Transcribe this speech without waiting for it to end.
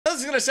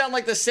this is going to sound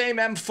like the same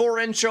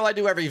M4 intro I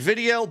do every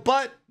video,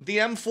 but the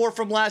M4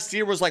 from last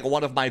year was like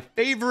one of my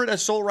favorite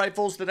assault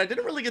rifles that I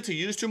didn't really get to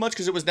use too much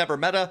because it was never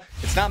meta.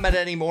 It's not meta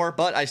anymore,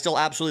 but I still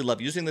absolutely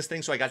love using this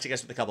thing, so I got you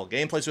guys with a couple of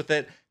gameplays with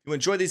it. If you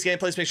enjoy these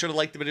gameplays, make sure to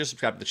like the video,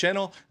 subscribe to the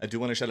channel. I do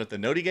want to shout out the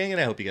Noti gang, and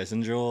I hope you guys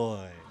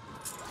enjoy.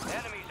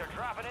 Enemies are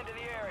dropping into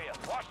the area.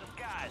 Watch the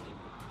skies.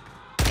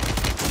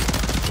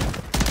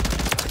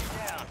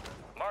 Down.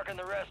 Marking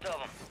the rest of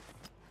them.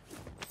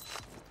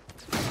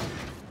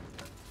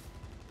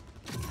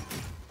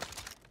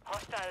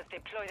 Hostiles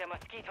deploy the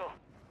mosquito.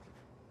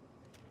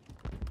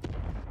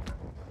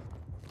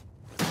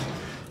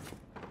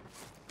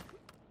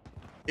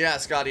 Yeah,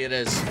 Scotty, it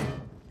is.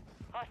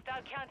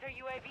 Hostile counter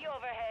UAV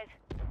overhead.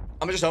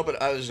 I was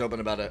just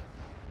open about it.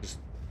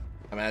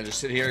 I just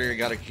sit here,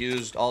 got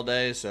accused all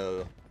day,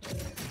 so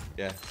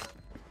yeah.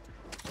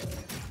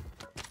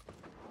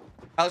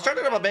 I was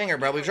starting up a banger,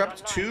 bro. We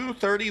dropped 2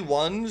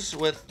 31s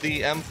with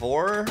the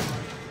M4.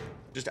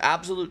 Just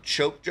absolute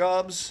choke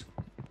jobs.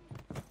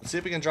 Let's see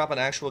if we can drop an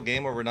actual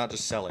game where we're not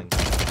just selling.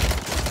 Confirmed,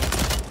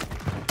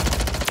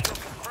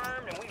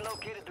 and we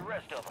located the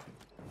rest of them.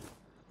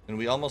 And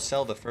we almost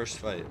sell the first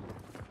fight.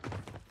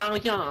 Oh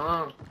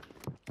yeah.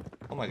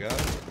 Oh my god.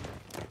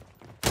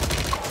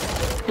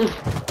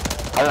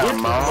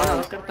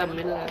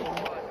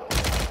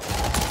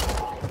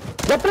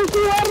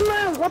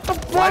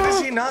 Why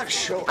does he not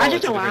show? Oh, it's a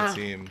different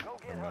team.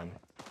 Never mind.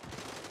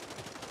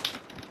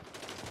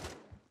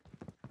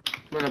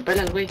 Me lo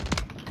pelas, güey.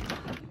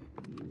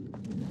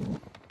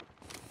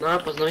 No,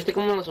 pues no viste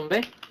cómo lo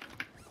zumbé.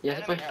 Ya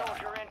se fue.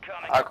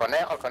 Al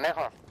conejo, al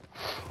conejo.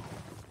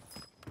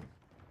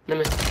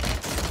 Dame.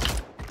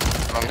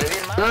 ¿Dónde vi,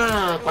 man?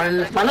 Ah, para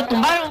lo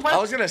tumbaron, güey. I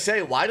was gonna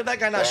say, why did that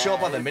guy not show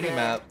up on the mini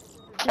map?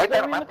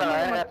 Ahorita lo matan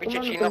a ver,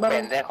 pinche chino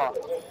pendejo.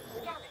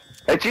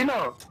 ¿El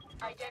chino?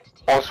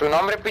 O su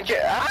nombre, pinche.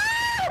 ¡Ah!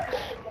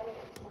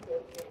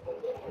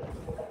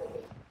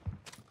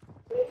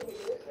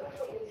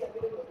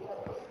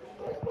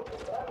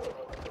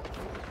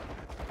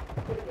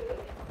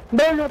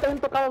 Ven, no te han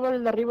tocado ver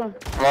el de arriba.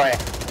 Mueve.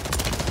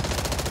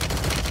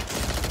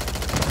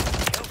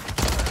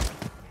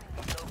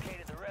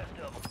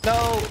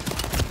 No.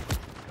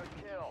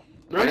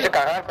 ¿No se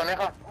cagaba el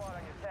conejo?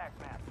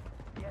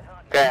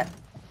 ¿Qué?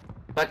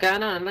 ¿Para qué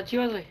van a andar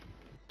chivas, güey?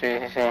 Sí,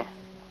 sí, sí.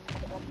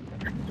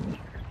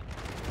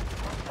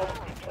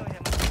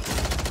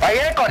 ¡Ahí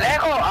el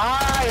conejo!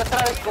 ¡Ay,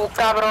 otra vez tú,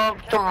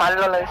 cabrón! ¡Qué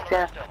malo la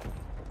bestia! ¡Otra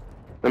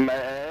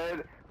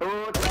vez! ¡No me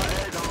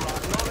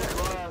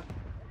jodas!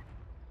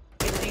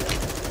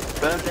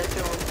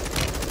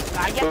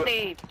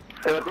 ¡Cállate!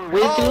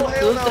 Güey,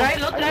 hell no.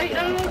 lo trae,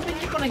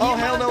 pinche conejillo. Oh,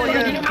 hell no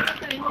again.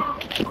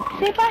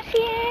 ¡Sé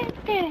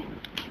paciente!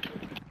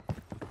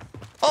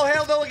 Oh,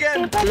 hell no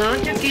again. No,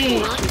 Chucky.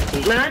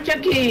 No,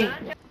 Chucky.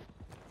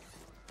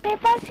 ¡Sé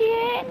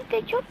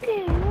paciente,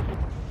 Chucky!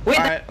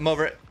 Alright, I'm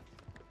over it.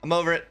 I'm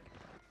over it.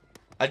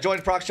 I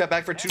joined prox chat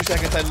back for 2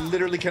 seconds. I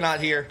literally cannot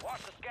hear.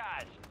 Watch the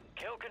skies.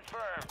 Kill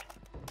confirmed.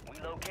 We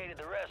located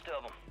the rest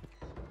of them.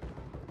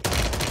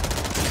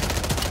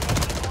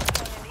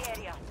 In the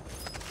area.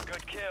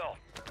 Good kill.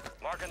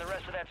 Marking the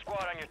rest of that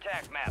squad on your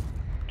tac map.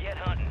 Get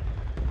hunting.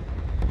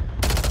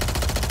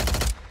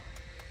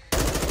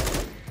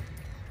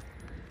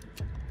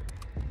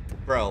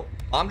 Bro,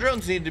 bomb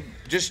drones need to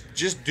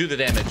just do the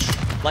damage.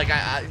 Like,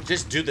 I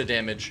just do the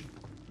damage.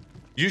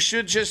 You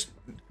should just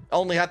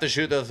only have to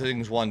shoot those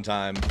things one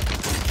time.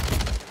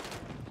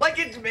 Like,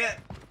 it's man,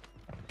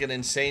 an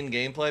insane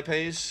gameplay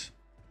pace.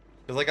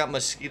 Because I got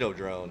mosquito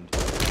droned.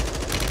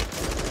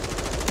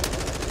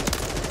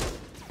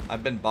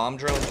 I've been bomb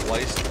droned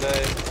twice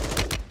today.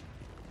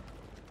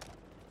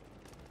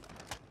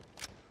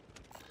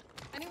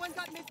 Anyone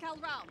got mid-cal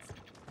rounds?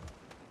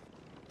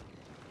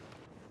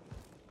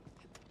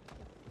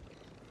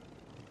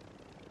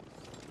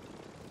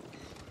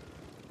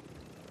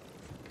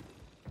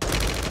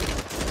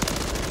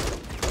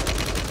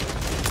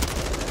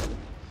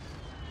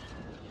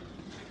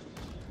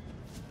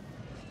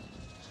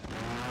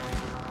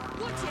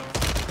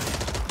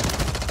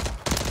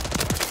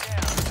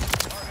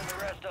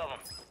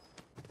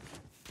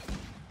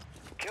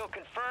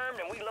 Confirmed,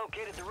 and we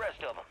located the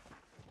rest of them.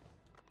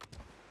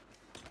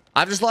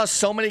 I've just lost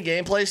so many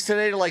gameplays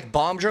today to like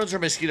bomb drones or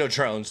mosquito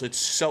drones. It's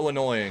so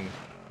annoying.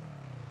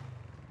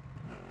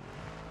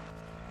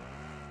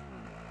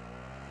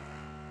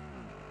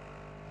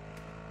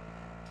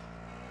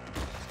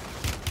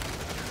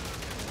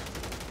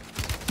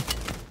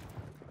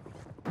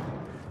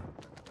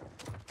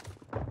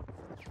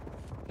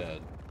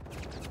 Dead.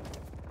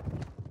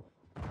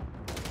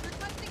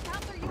 Requesting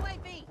counter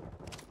UAV.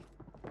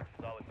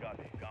 Solid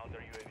copy. Counter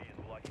UAV is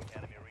blocking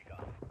enemy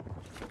recon.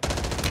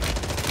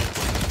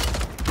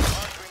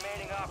 Mark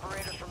remaining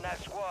operators from that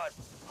squad.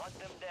 Hunt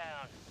them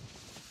down.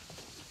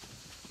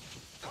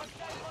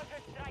 Hostile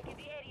mortar strike in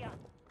the area.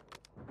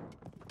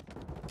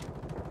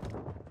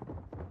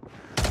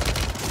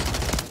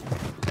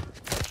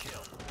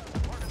 Kill.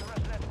 Marking the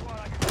rest of that squad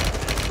on your tac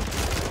map. Enemy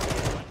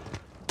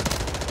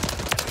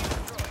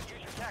destroyed.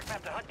 Use your tac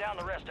map to hunt down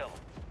the rest of them.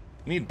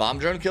 You need bomb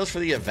drone kills for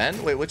the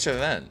event? Wait, which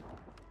event?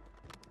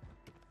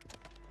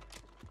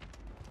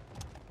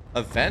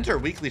 Event or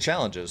weekly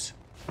challenges?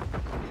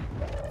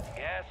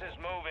 Gas is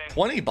moving.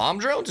 20 bomb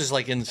drones is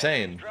like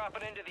insane.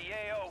 Dropping into the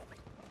AO.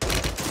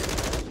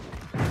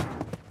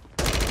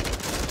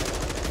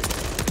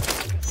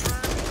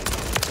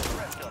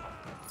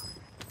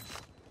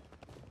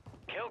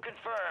 Kill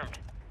confirmed.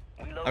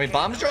 I mean,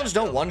 bomb drones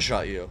don't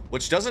one-shot you,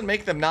 which doesn't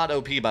make them not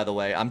OP, by the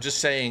way. I'm just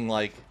saying,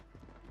 like,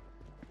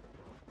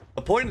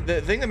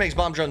 the thing that makes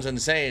bomb drones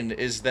insane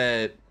is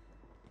that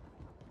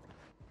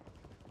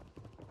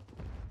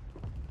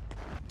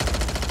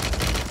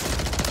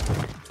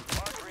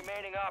Mark the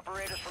remaining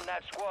operators from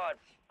that squad.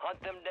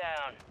 Hunt them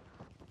down.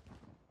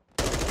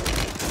 Good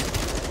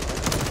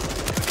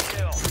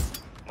kill.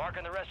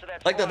 Marking the rest of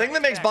that like the squad thing that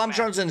on makes your bomb attack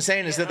drones map.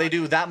 insane is that they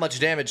do that much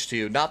damage to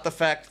you, not the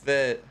fact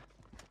that.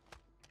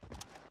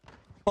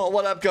 Oh,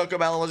 what up, Coco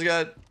Melon? What's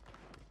good?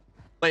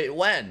 Wait,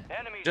 when?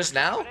 Enemies Just are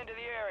now? dropping into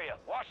the area.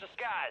 Watch the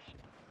skies.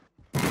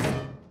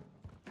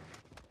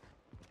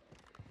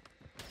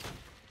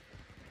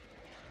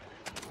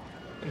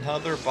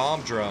 Another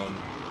bomb drone.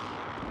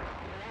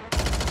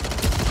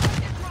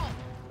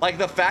 Like,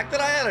 the fact that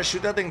I had to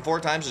shoot that thing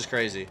 4 times is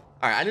crazy.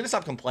 Alright, I need to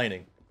stop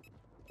complaining.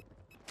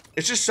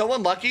 It's just so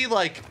unlucky,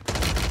 like...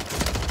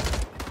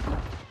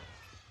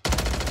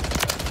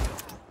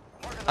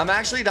 I'm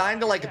actually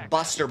dying to, like,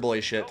 Buster Boy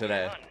shit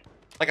today.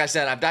 Like I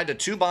said, I've died to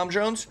 2 bomb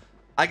drones.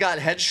 I got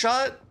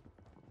headshot.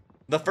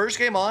 The first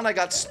game on, I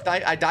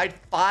died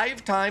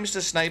 5 times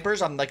to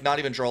snipers. I'm, like, not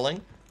even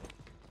trolling.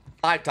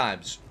 5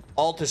 times.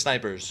 All to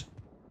snipers.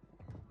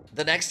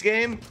 The next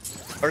game,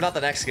 or not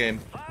the next game,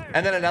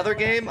 and then another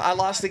game, I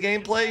lost the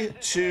gameplay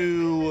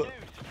to...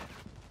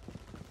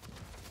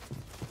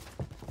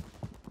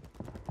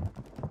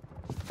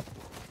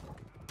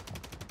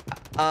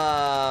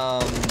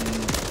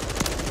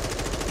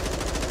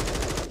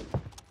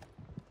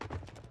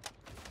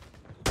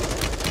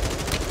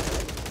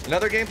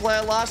 Another gameplay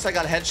I lost, I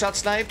got headshot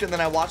sniped, and then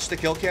I watched the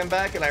kill cam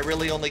back, and I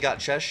really only got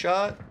chest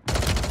shot.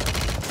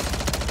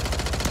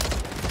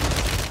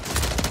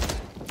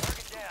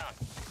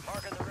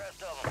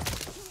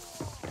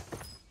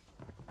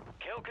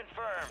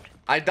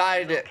 I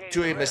died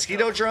to a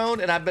mosquito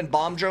drone, and I've been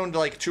bomb droned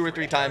like 2 or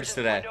 3 times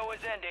today.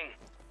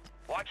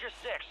 Watch your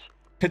 6.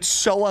 It's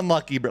so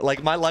unlucky, bro.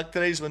 Like, my luck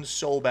today's been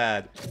so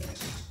bad.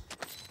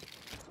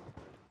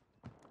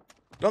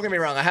 Don't get me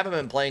wrong, I haven't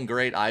been playing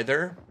great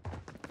either.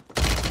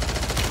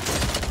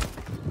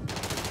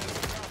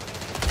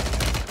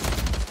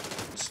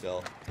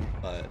 Still,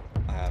 but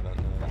I haven't.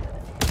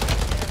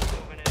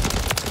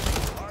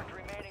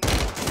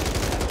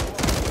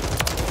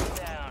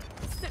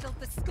 Settled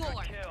the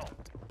score.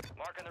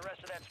 Marking the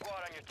rest of that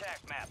squad on your attack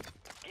map.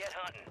 Get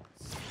hunting.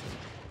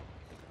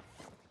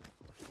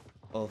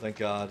 Oh, thank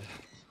God.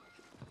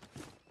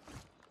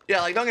 Yeah,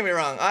 like, don't get me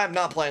wrong, I'm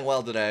not playing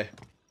well today.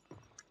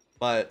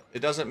 But it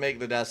doesn't make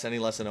the deaths any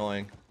less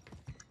annoying.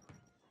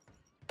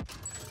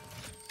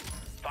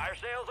 Fire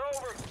sales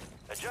over.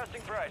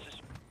 Adjusting prices.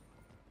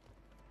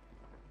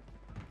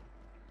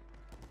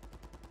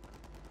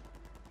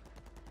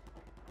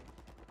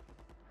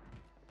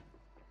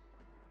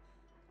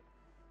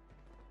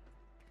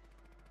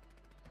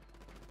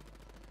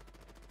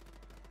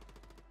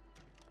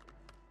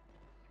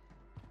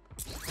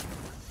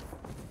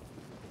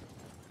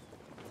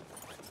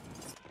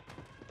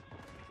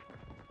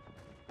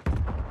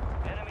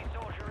 Enemy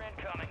soldier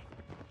incoming.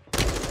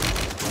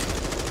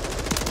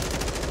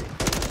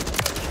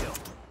 Kill.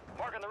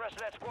 Marking the rest of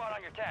that squad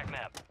on your attack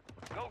map.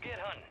 Go get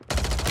hunting.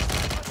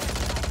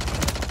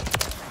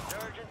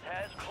 Resurgence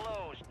has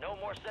closed. No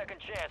more second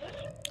chances.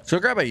 So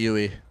grab a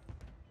Yui.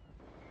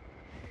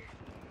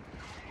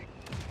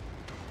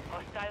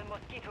 Hostile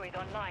mosquito is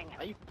online.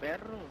 Ay,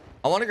 perro.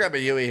 I want to grab a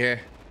Yui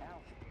here.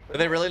 Did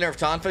they really nerf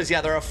Tonfas?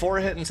 Yeah, they're a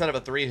 4-hit instead of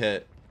a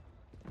 3-hit.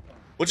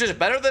 Which is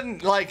better than,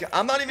 like,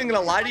 I'm not even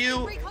gonna lie to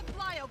you. Recon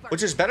flyover.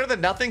 Which is better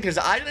than nothing, because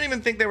I didn't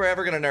even think they were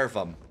ever gonna nerf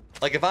them.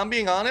 Like, if I'm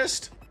being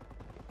honest,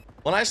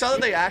 when I saw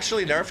that they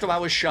actually nerfed them, I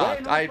was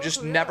shocked. I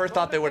just never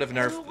thought they would have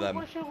nerfed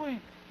them.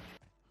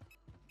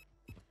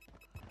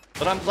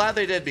 But I'm glad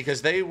they did,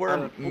 because they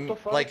were,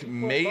 like,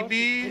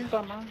 maybe...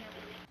 UAV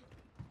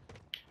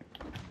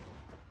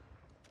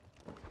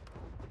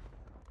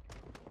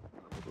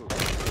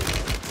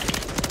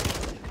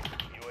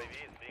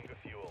is being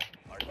refueled.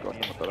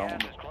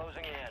 Gas is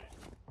closing in.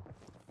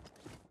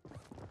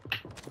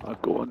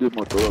 Acaban de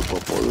matar al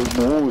papá del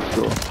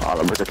monstruo. A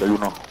la vez que hay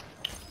uno.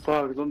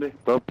 Fuck, ¿dónde?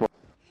 Está por...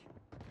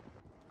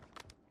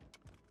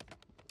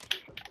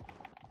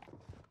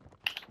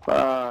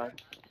 Fuck.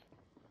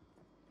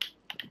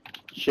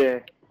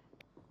 Shit.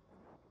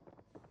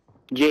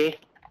 J.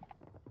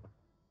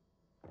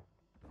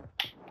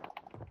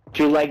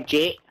 Do you like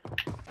J?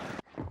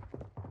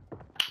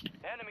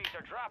 Enemies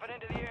are dropping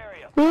into the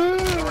area.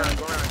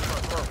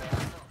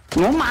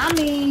 No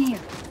mami.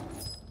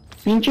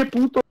 Pinche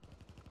puto.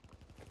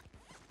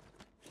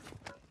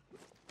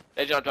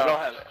 They jumped off.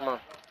 Have it. Come on.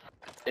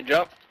 They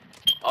jumped?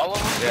 All of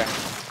them?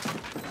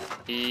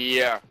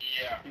 Yeah. Yeah.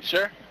 You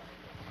sure?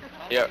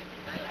 Yep.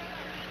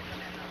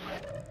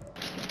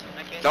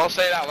 Don't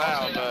say it out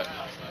loud, but.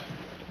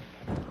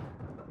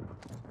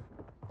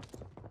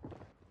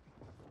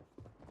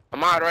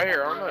 I'm out right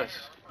here on this.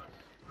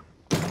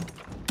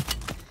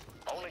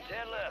 Only 10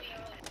 left.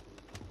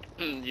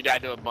 You gotta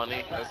do a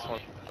bunny. That's one.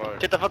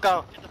 Get the fuck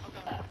out.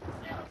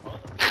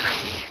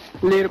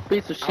 Little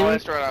piece of shit. Oh,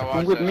 that's right, I watched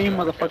Come with that. me,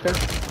 motherfucker.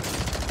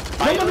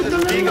 I No, was no,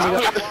 no, right in no, the no.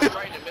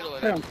 middle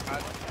of it.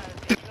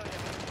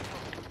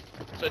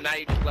 So now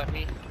you just left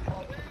me?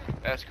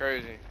 That's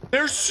crazy.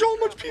 There's so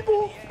much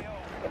people.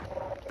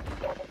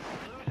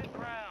 Losing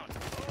ground.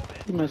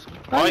 Dime eso.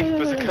 Ay, Ay,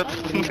 pues se ay, quedó. ay.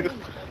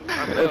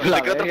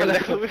 Se quedó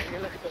pendejo, güey.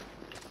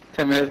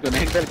 Se me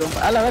desconecta el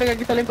compa. A la verga,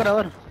 aquí está el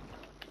encuadrador.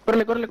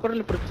 Córrele, córrele,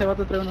 córrele, porque ese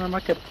vato trae una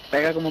arma que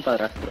pega como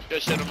padrastro. Good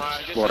shit, Amaya.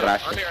 Good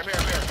Borracho. shit. I'm here.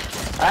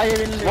 Ay, ahí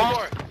viene el... One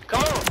more.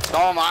 Come on.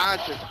 No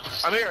manches.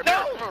 I'm here. No,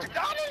 Come on.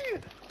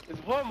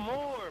 It's one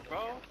more,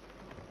 bro.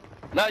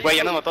 No, Güey,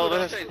 ya nos mató dos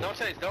veces. Don't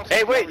chase.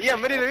 Ey, güey, ya,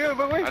 vení, güey.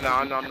 No.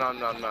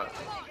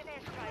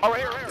 Oh,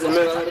 right here. No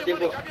me va a dar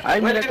tiempo.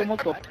 Ay, mira cómo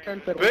copa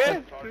el perro.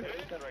 Ve.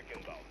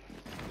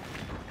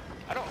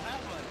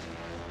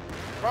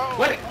 Bro.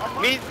 What?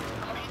 Me.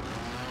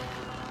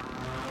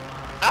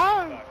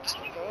 Ah.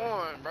 Come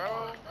on,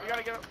 bro. You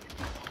gotta get up.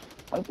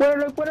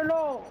 ¡Encuérdalo,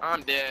 encuérdalo!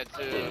 I'm dead,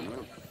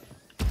 too.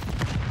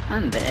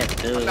 I'm dead,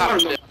 dude. No, I'm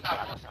dead.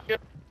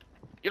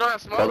 You don't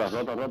have smoke?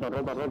 Rota.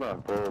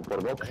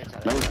 Por box.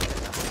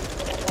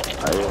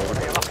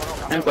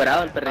 Ahí,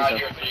 Encuerado el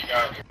perrito.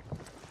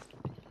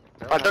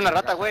 Falta una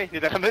rata, güey,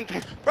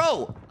 literalmente.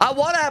 Bro, I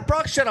want to have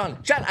proc shit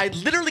on. Chat, I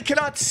literally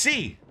cannot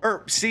see.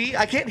 Or see,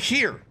 I can't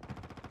hear.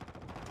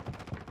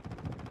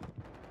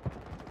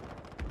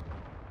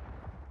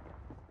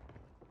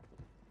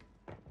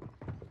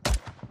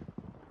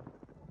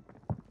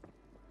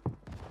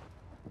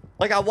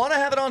 Like, I want to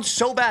have it on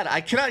so bad.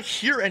 I cannot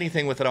hear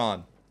anything with it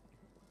on.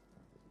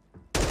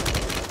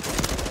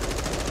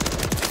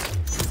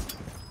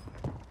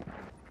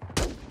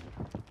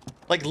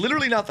 Like,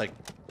 literally nothing.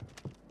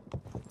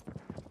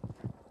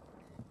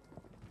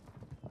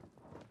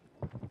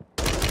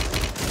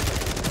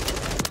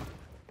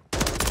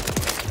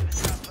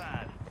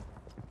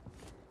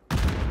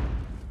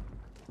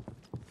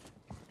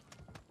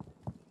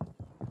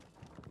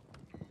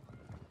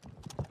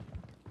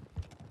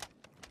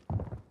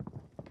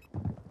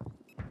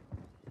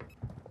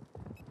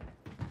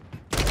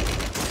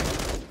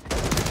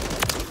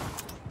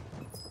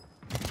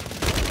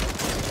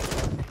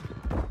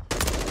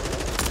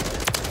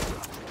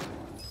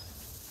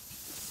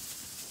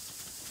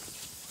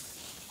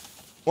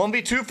 One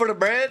v 2 for the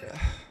bread.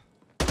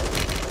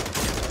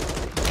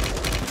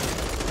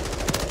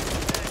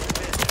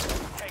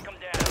 Take them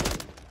down.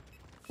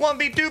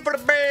 1v2 for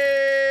the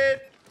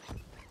bread.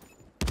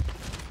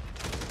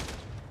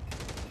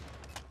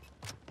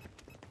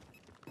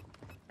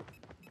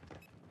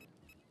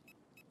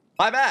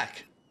 Buy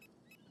back.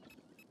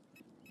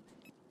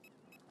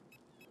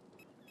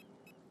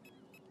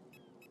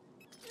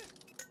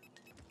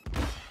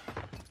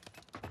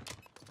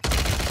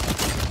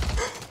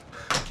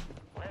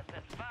 Less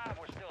than 5,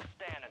 we're still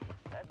standing.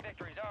 That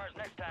victory's ours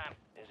next time.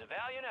 Is a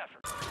valiant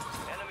effort.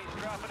 Enemies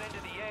dropping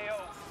into the AO.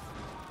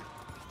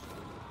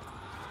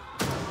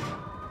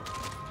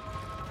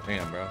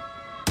 Damn, bro.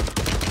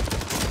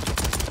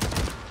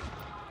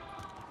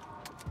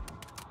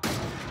 I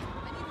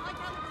need high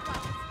caliber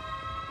rounds.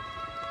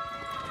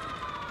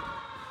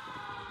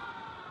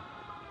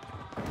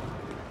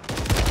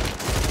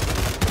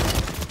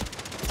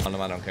 On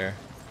them, I don't care.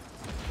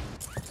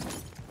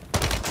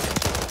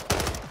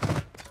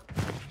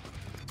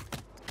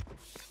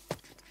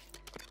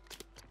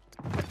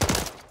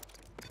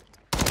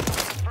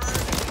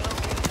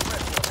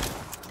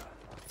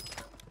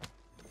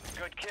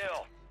 Good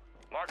kill.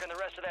 Marking the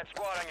rest of that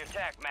squad on your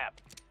tac map.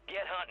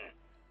 Get hunting.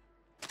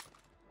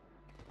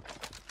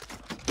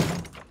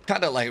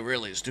 Kinda like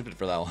really stupid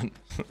for that one.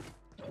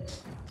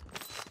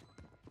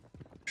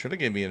 Should have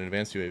given me an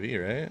advanced UAV,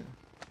 right?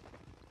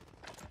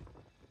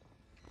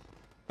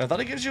 I thought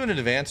it gives you an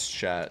advanced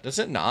chat. Does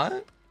it not?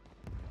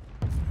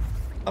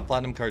 How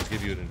platinum cards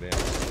give you an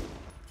advanced?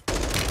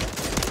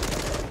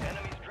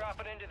 Enemies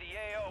dropping into the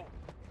AO.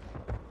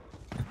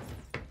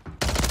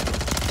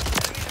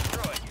 Enemy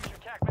destroyed. Use your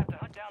tac map to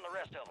hunt down the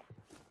rest of them.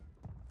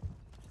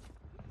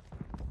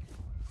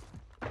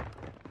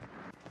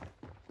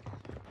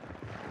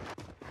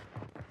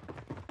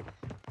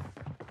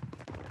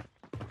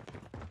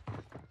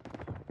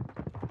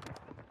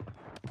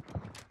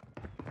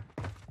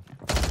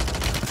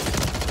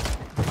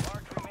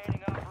 Mark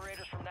remaining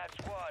operators from that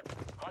squad.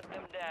 Hunt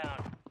them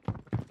down.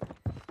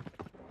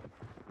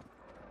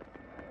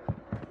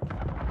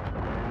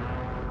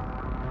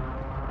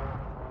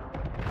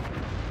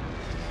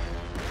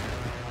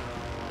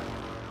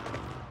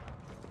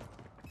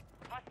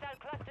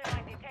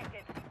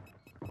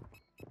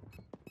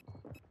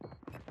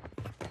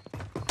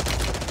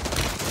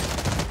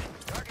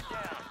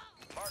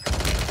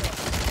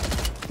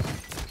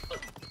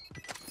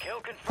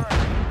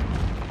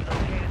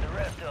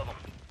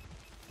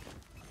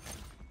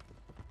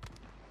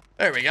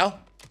 There we go.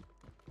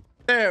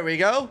 There we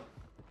go.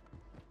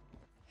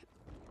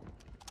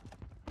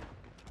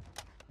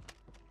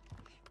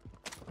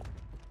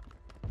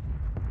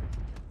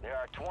 There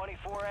are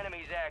 24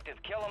 enemies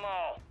active. Kill them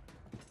all.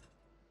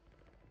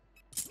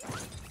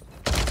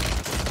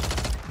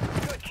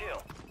 Good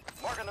kill.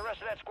 Marking the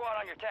rest of that squad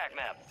on your tac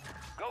map.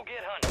 Go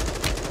get hunting.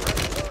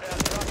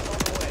 Loadout drops on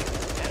the way.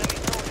 Enemy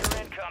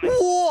soldier incoming.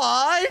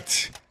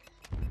 What?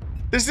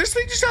 Does this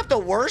thing just have the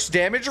worst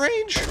damage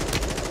range?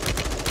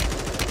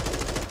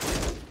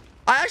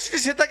 I actually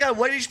just hit that guy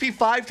 1 HP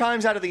 5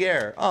 times out of the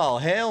air. Oh,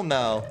 hell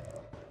no.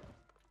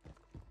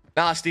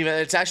 Nah, Steven,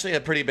 it's actually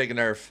a pretty big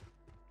nerf.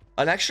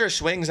 An extra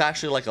swing's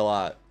actually like a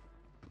lot.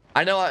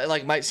 I know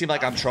I might seem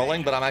like I'm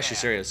trolling, but I'm actually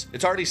serious.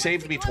 It's already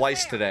saved me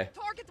twice today,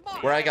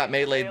 where I got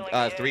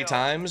meleeed 3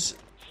 times.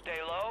 Stay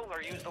low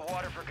or use the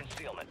water for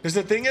concealment. Because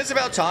the thing is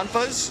about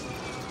Tonfas,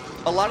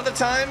 a lot of the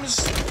times,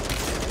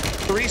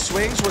 3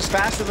 swings was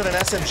faster than an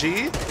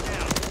SMG.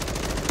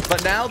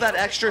 But now that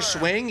extra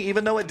swing,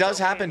 even though it does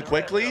happen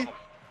quickly,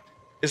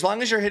 as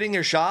long as you're hitting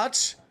your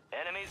shots,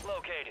 Enemies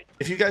located.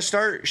 if you guys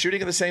start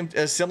shooting at the same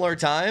similar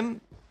time,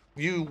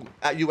 you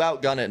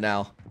outgun it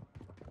now.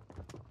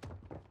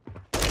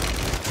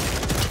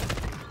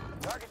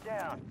 Target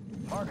down.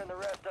 Marking the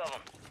rest of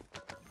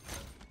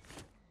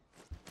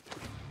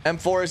them.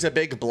 M4 is a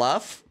big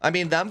bluff. I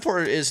mean, the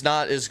M4 is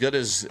not as good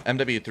as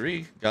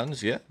MW3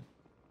 guns, yeah.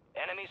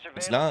 Enemy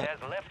surveillance not.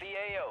 has left the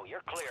AO.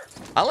 You're clear.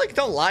 I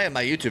don't lie in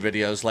my YouTube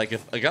videos. Like,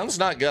 if a gun's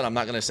not good, I'm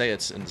not gonna say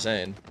it's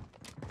insane.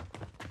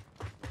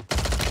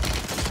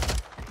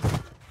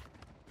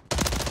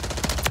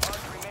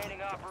 Mark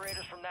remaining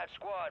operators from that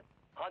squad.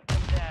 Hunt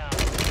them down.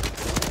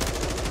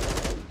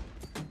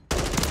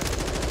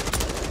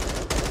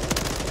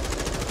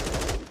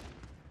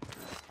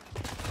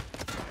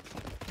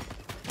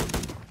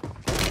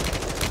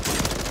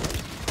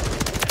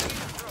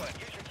 Destroy it.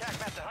 Use your tac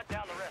map to hunt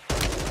down the rest of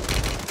them.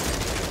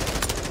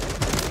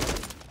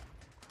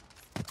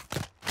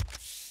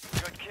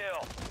 Good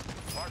kill.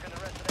 Marking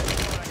the rest of that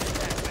squad on your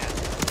tac map.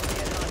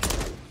 Get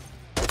hunting.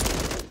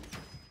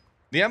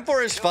 The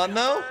M4 is fun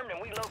though, Confirmed,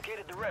 and we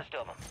located the rest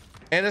of them.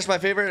 and it's my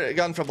favorite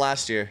gun from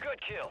last year. Good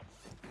kill.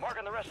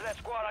 Marking the rest of that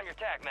squad on your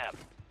tac map.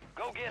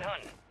 Go get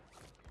hunting.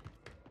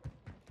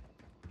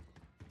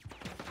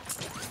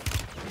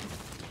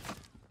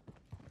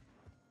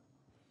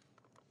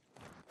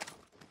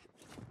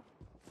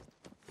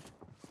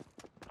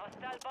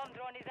 Hostile bomb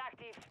drone is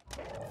active.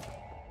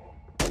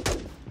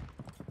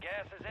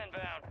 Gas is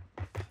inbound.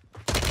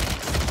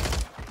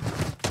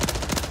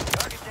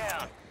 Target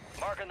down.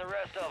 Marking the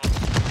rest of them.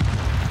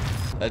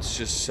 That's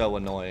just so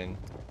annoying.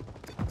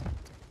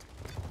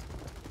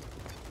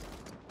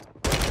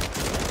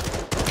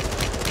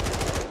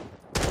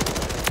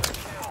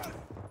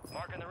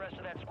 Marking the rest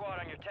of that squad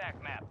on your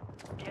tac map.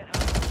 Get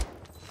hunting.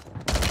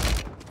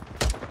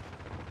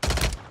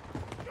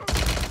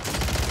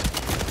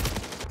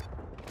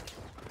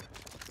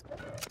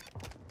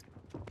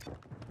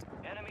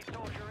 Enemy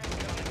soldier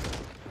incoming.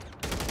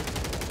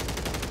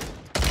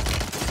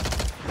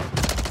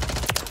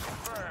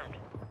 Confirmed.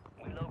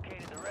 We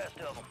located the rest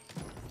of them.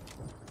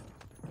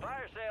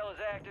 Fire sale is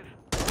active.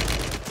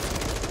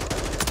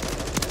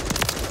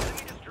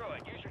 Enemy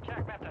destroyed. Use your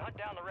tac map to hunt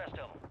down the rest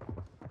of them.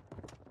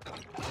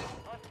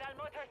 Hostile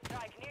motor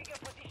strike near your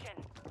position.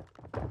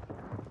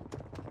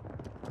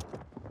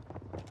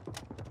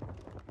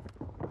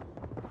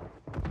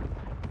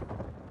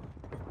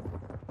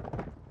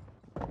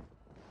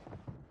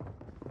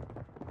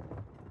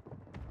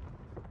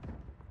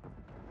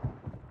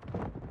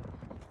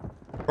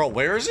 Bro,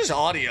 where is this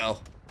audio?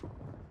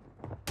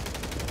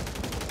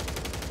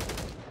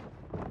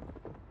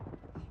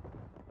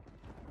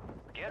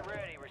 Get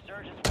ready.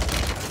 Resurgence.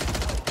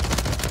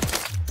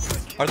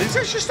 Are these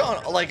guys just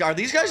on, like, are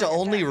these guys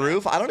only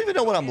roof? I don't even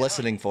know what I'm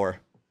listening for.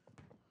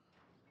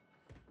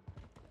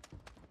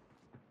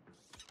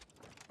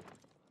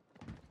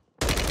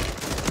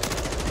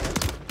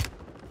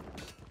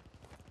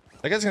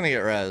 That guy's gonna get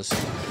res.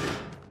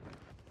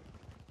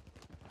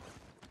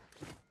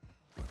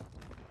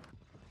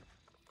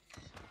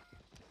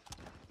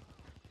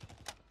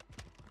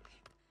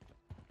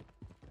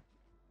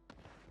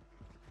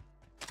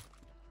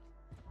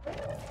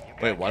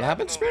 Wait, what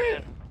happened,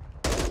 Spirit?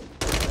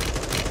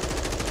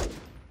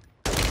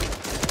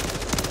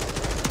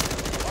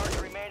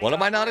 What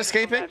am I not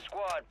escaping?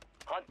 Squad.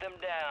 Hunt them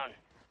down.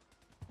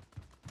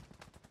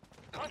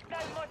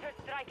 Hostile motor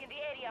strike in the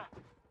area.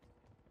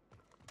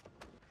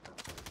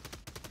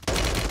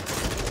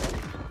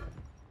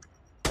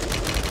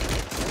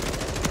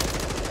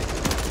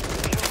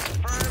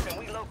 Confirmed, and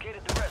we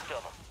located the rest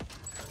of them.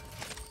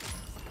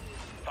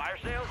 Fire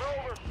sale's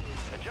over.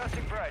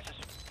 Adjusting prices.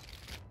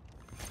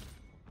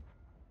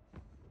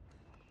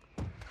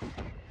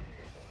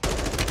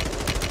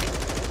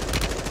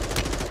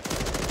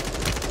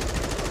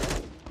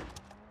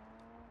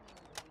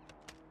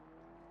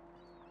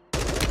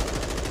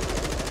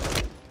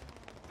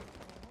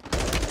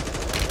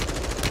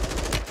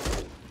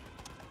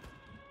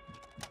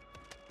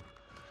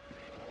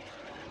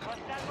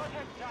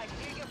 strike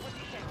near your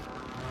position.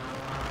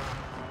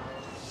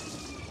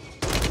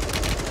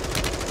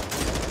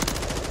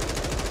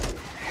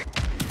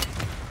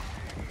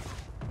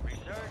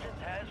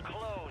 Resurgence has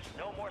closed.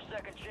 No more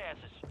second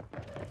chances.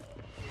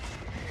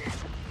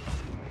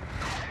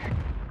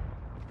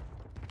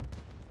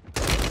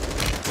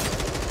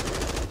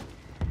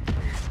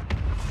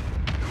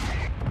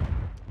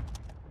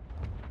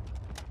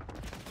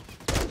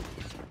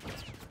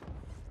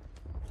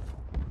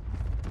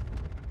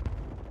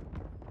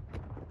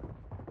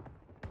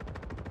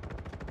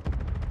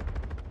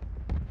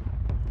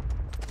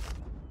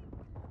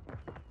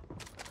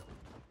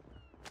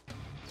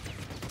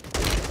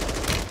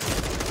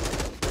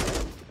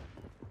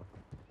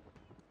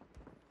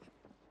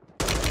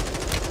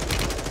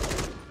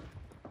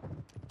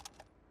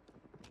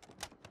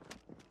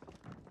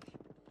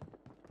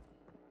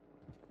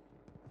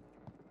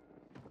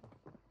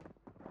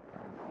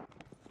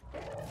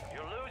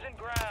 You're losing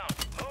ground.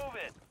 Move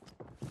it.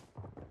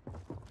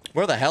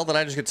 Where the hell did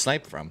I just get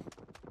sniped from?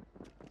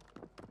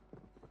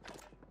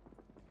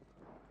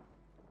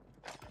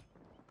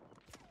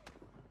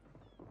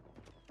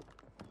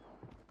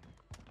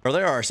 Or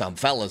there are some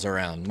fellas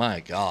around. My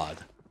God.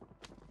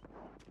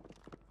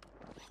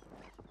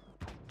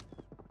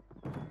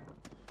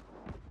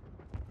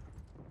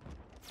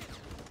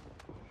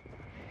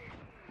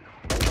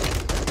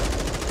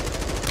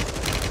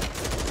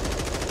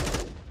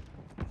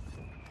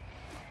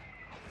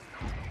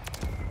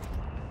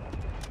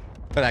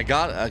 But I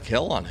got a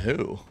kill on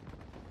who?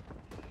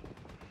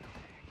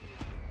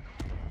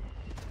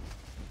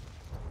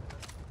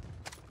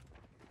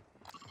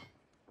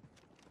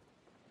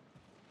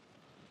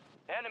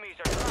 Enemies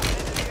are dropping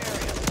into the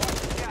area. Watch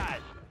the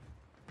skies.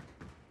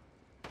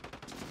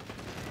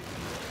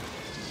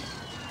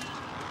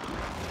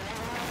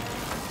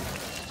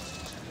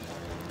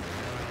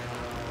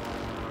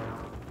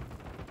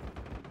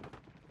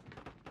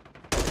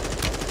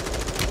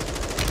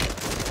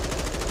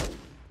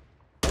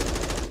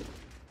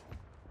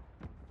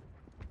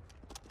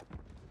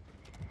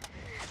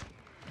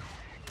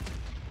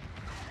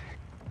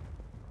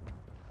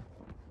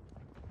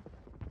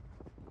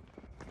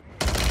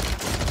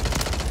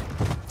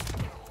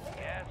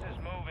 Gas is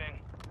moving.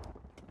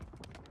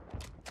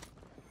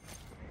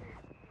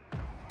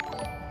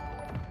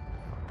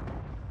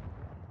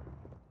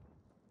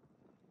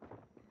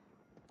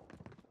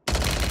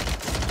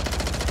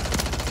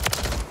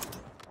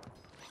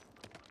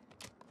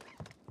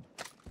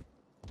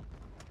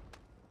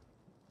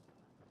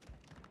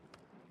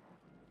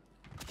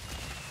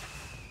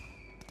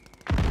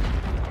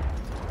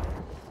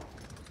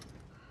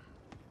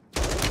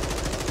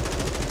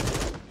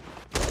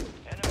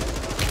 Enemies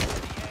dropping into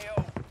the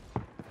AO.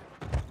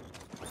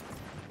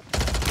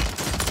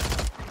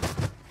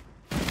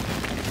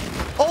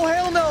 Oh,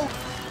 hell no!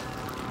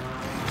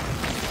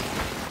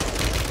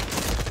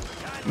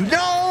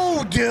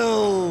 No,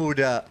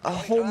 dude!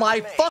 Oh my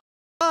fuck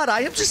God,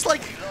 I am just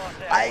like...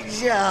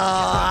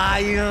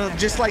 I am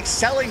just like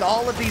selling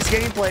all of these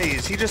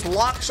gameplays. He just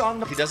locks on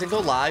the... He doesn't go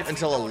live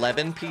until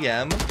 11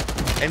 p.m.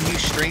 and he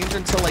streams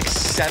until like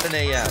 7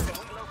 a.m.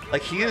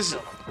 Like he is...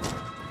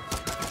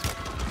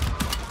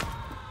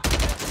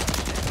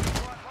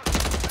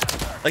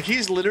 Like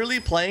he's literally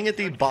playing at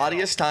the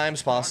bodiest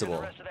times possible.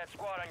 The rest of that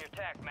squad on your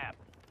tac map.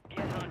 Get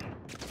hunting.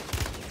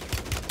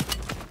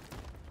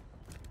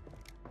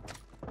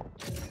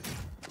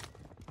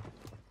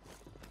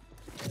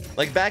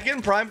 Like back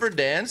in Prime for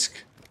Dansk,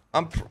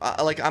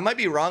 like I might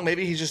be wrong,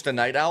 maybe he's just a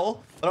night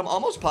owl, but I'm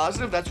almost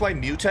positive that's why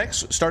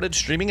Mutex started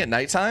streaming at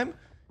nighttime.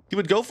 He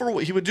would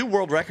do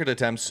world record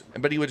attempts,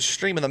 but he would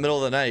stream in the middle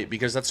of the night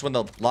because that's when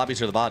the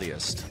lobbies are the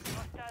bodiest.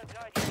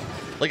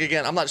 Like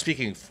again, I'm not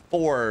speaking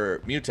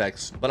for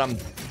Mutex, but I'm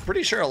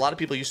pretty sure a lot of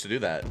people used to do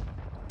that.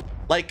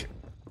 Like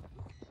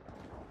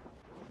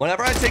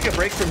whenever I take a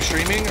break from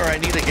streaming or I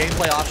need a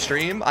gameplay off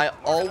stream, I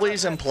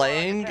always am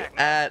playing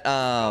at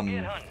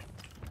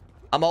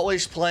I'm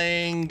always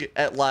playing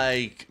at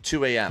like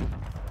 2 a.m.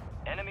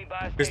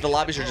 because the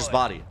lobbies are just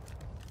body.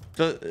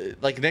 So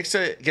like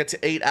Nixa gets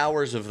 8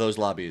 hours of those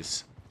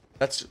lobbies.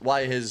 That's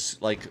why his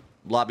like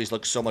lobbies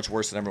look so much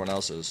worse than everyone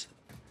else's.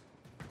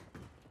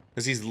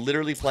 Because he's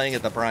literally playing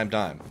at the prime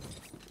time.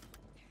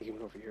 He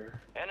went over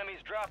here. Enemies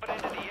dropping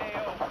into the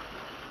AO.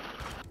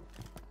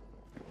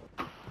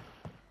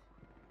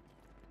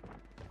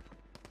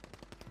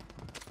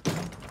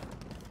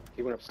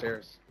 He went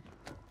upstairs.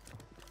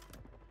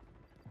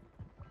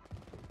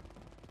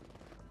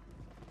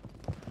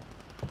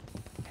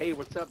 Hey,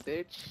 what's up,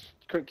 bitch?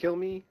 You couldn't kill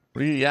me?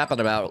 What are you yapping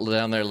about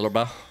down there, little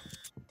bro?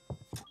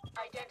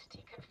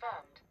 Identity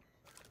confirmed.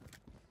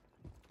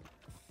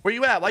 Where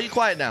you at? Why you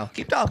quiet now?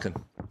 Keep talking.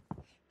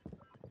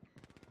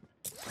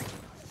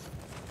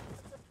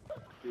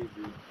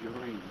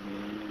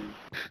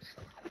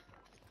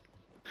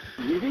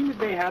 Do you think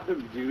they have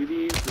them do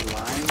these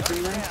line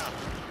cleaners?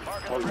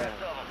 Oh,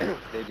 yeah.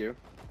 They do.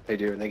 They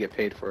do, and they get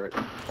paid for it.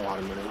 A lot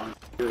of money.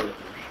 Sure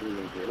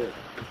they did it.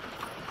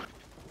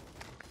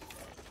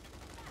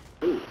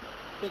 Ooh.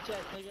 Bitch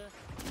ass nigga.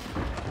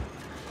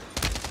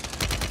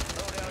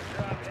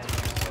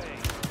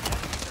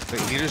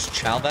 Wait, you just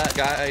chow that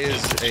guy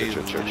is a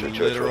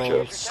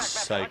literal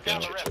psycho.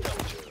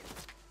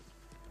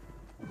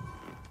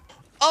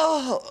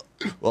 Oh!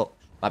 Well,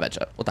 my bad,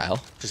 chat. What the hell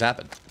just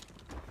happened?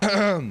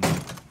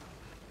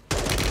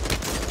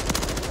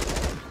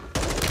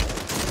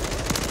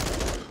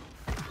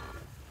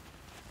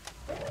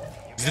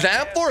 Is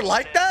that M4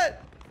 like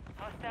that?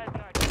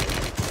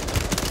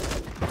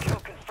 Kill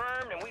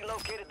confirmed, and we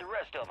located the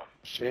rest of them.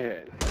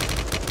 Shit.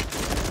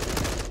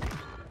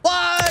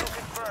 What? Kill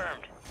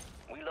confirmed.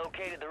 We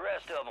located the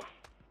rest of them.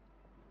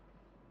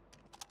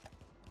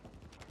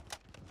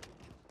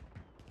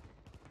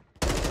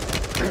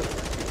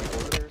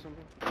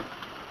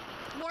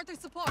 Mortar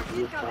support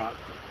incoming.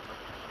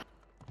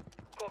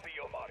 Copy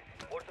your mark.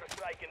 Mortar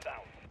strike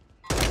inbound.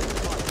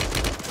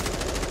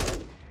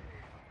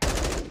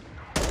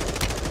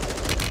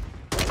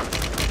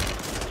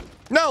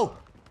 No!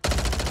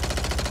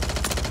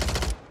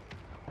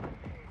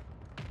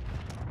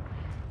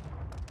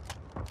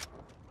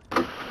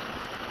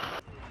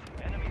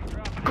 Enemies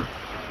dropping.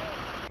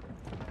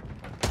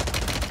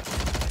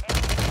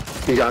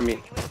 He got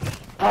me.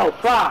 Oh,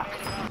 fuck!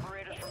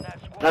 Operators from that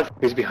squad. That's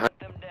He's behind.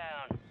 Them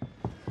down.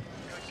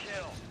 Good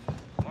kill.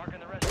 Marking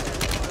the rest of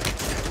that squad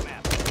on your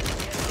map.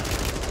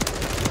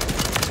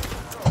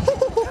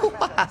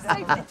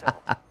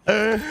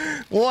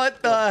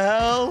 What the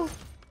hell?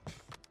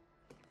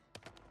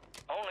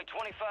 Only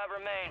 25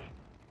 remain.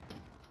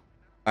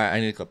 Alright, I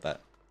need to clip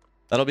that.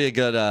 That'll be a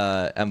good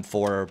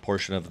M4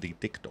 portion of the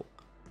TikTok.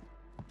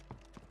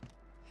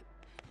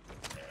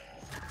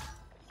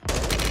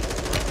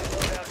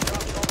 Loadout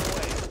drops on the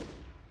way.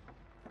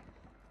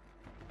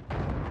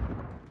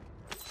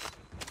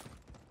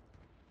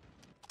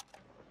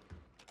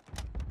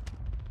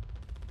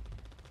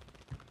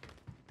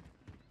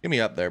 Give me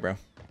up there, bro.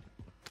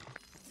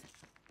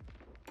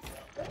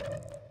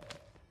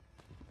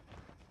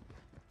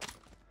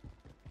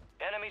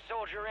 Enemy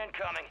soldier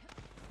incoming.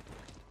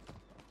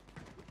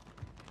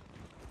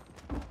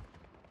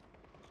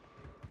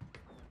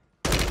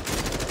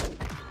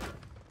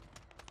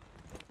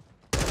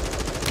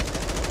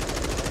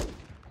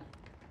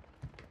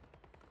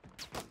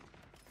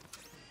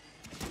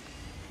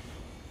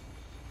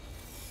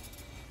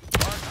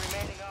 Mark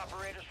remaining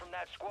operators from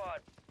that squad.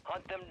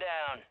 Hunt them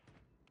down.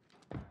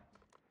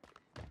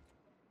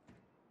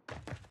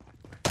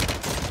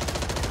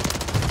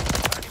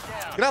 Target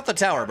down. Get off the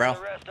tower, bro.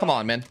 Come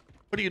on, man.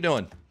 What are you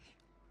doing?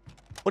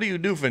 What are you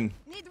doofing?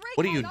 Need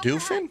What are you recon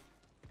overhead.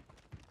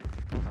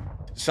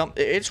 doofing?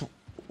 It's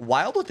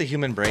wild what the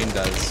human brain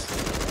does.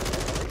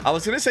 I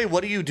was gonna say,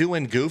 what are you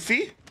doing,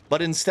 Goofy?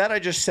 But instead, I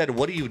just said,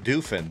 what are you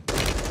doofing?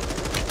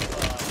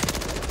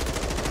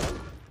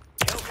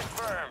 Kill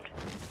confirmed.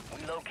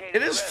 We located It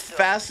the is rest of them.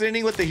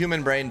 fascinating what the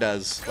human brain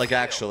does. Like,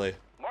 actually.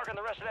 Marking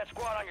the rest of that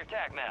squad on your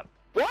tac map.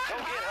 Go get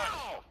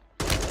hunting.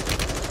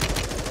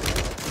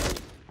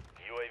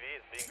 UAV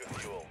is being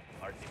fuel.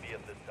 RTB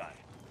at this time.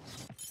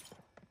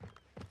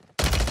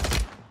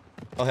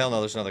 Oh, hell no,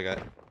 there's another guy.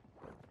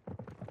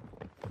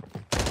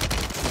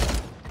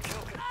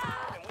 Kill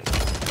confirmed, and we...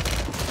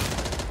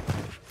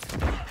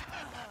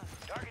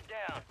 Target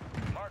down.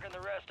 Marking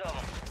the rest of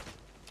them.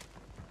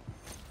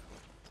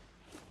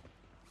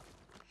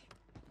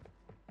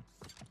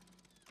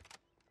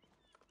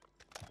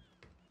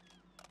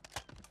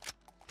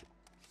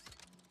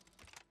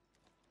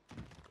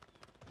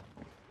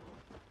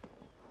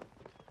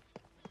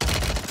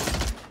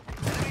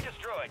 Enemy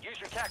destroyed. Use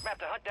your tac map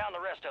to hunt down the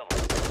rest of them.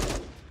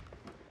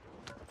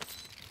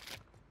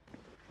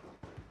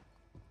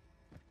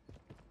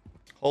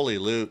 Holy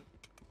loot.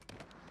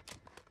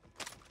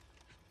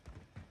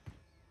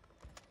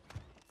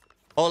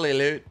 Holy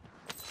loot.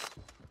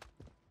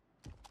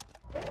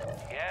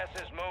 Gas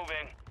is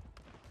moving.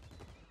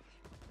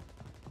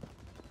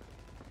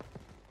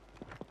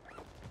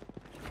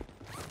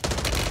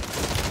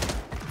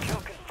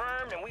 Kill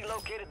confirmed, and we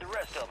located the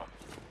rest of them.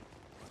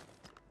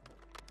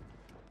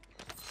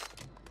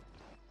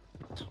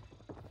 Kill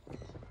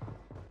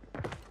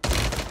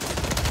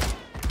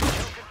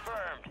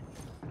confirmed.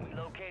 We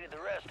located the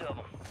rest of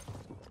them.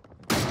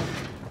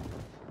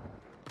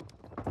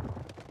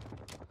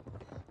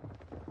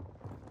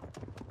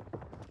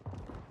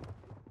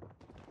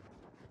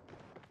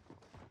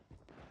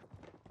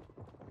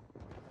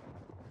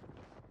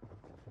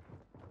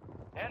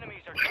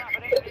 Enemies are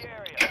dropping into the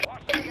area.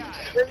 Watch the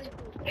skies.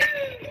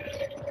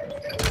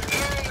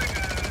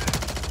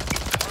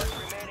 Mark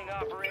remaining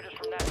operators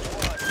from that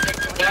squad.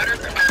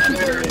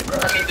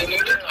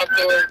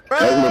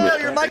 Bro,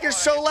 your mic is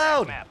so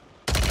loud. Map.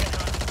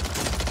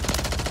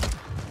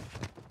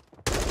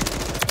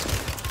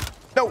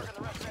 No. Marking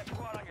the rest of that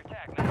squad on your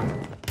tac map.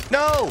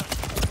 No.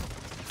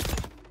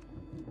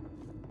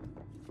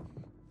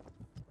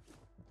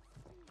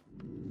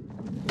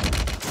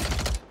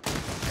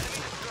 Enemy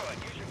destroyed.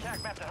 Use your tac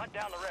map to hunt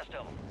down the rest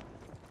of them.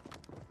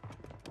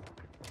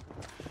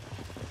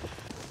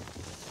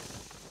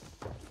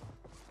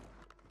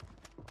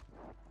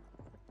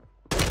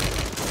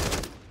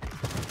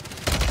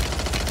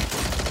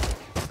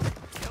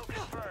 Kill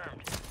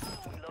confirmed.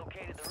 We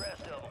located the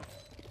rest of them.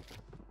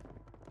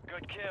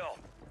 kill.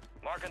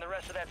 Marking the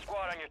rest of that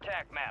squad on your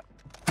tac map.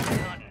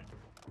 Hunting.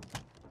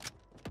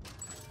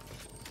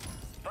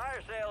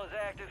 Fire sale is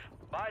active.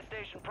 Buy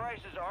station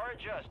prices are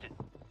adjusted.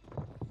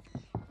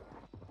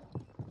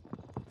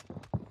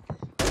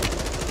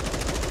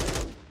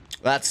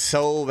 That's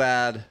so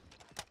bad.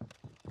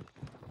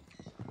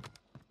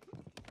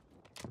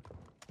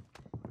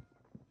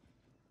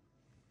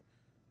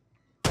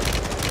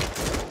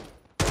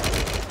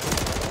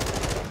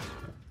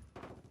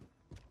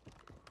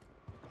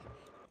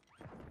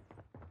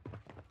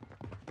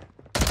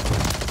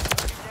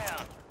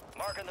 Down.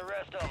 Marking the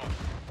rest of them.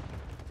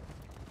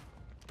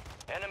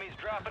 Enemies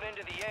dropping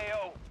into the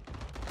AO.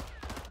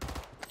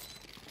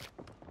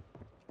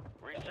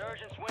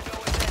 Resurgence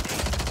window is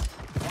ending.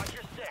 Watch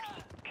your six.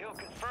 Kill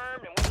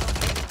confirmed and we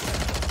located.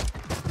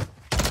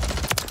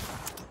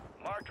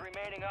 Marked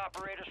remaining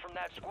operators from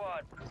that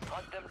squad.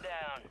 Hunt them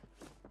down.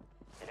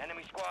 An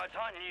enemy squad's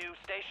hunting you.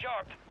 Stay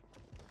sharp.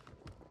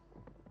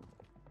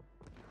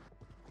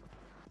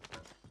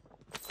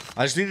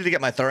 I just needed to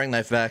get my throwing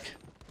knife back.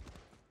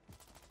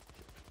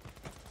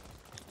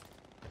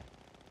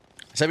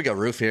 I said we go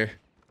roof here.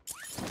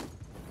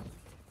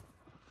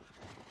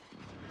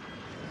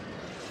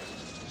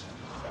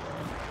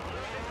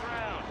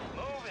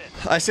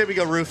 I say we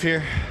go roof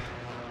here.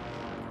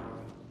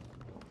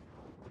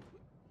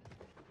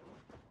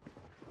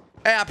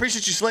 Hey, I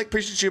appreciate you, Slick.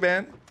 Appreciate you,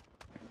 man.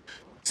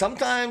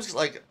 Sometimes,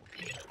 like,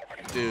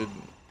 dude.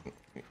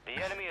 The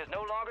enemy is no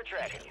longer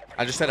tracking you.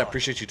 I just said I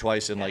appreciate you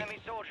twice in like Enemy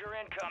soldier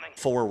incoming.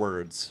 4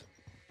 words.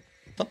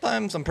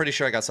 Sometimes I'm pretty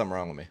sure I got something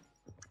wrong with me.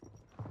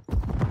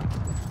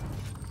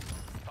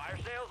 Fire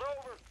sale's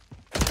over.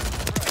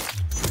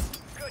 Right.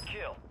 Good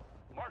kill.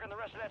 Marking the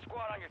rest of that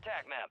squad on your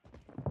tac map.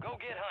 Go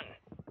get hunting.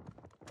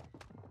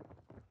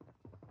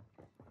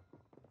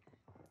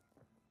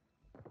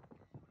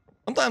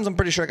 Sometimes I'm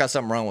pretty sure I got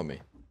something wrong with me.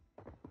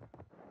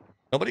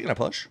 Nobody gonna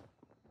push?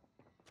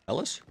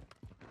 Ellis?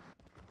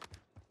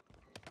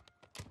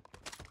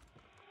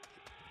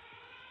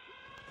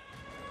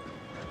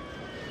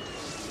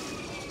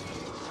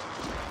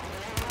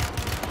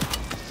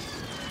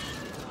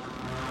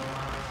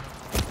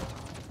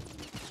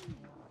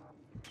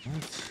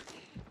 What?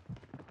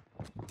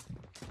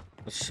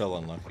 That's so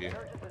unlucky.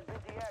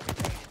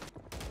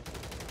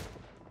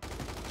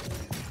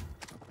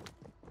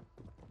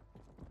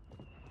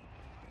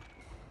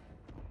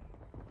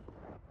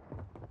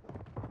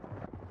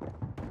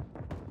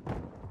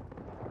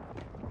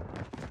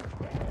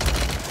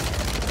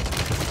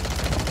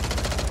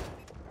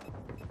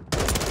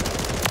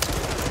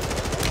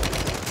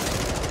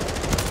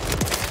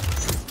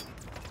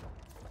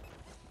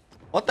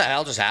 What the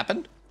hell just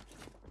happened?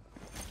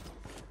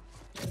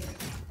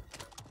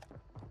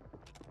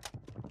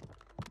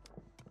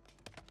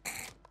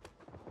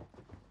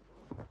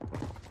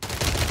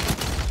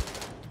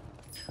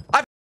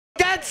 I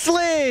dead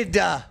slid!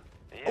 I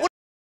want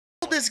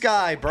to this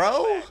guy,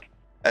 bro.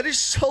 That is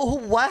so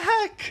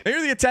whack. Here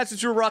are the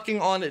attachments we're rocking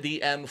on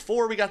the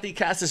M4. We got the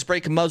Cassis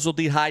brake muzzle,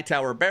 the high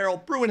tower barrel,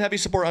 Bruin heavy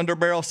support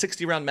underbarrel,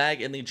 60 round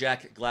mag, and the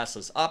Jack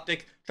glassless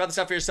optic. Try this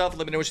out for yourself.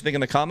 Let me know what you think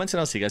in the comments, and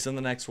I'll see you guys in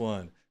the next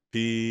one.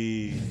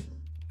 Peace.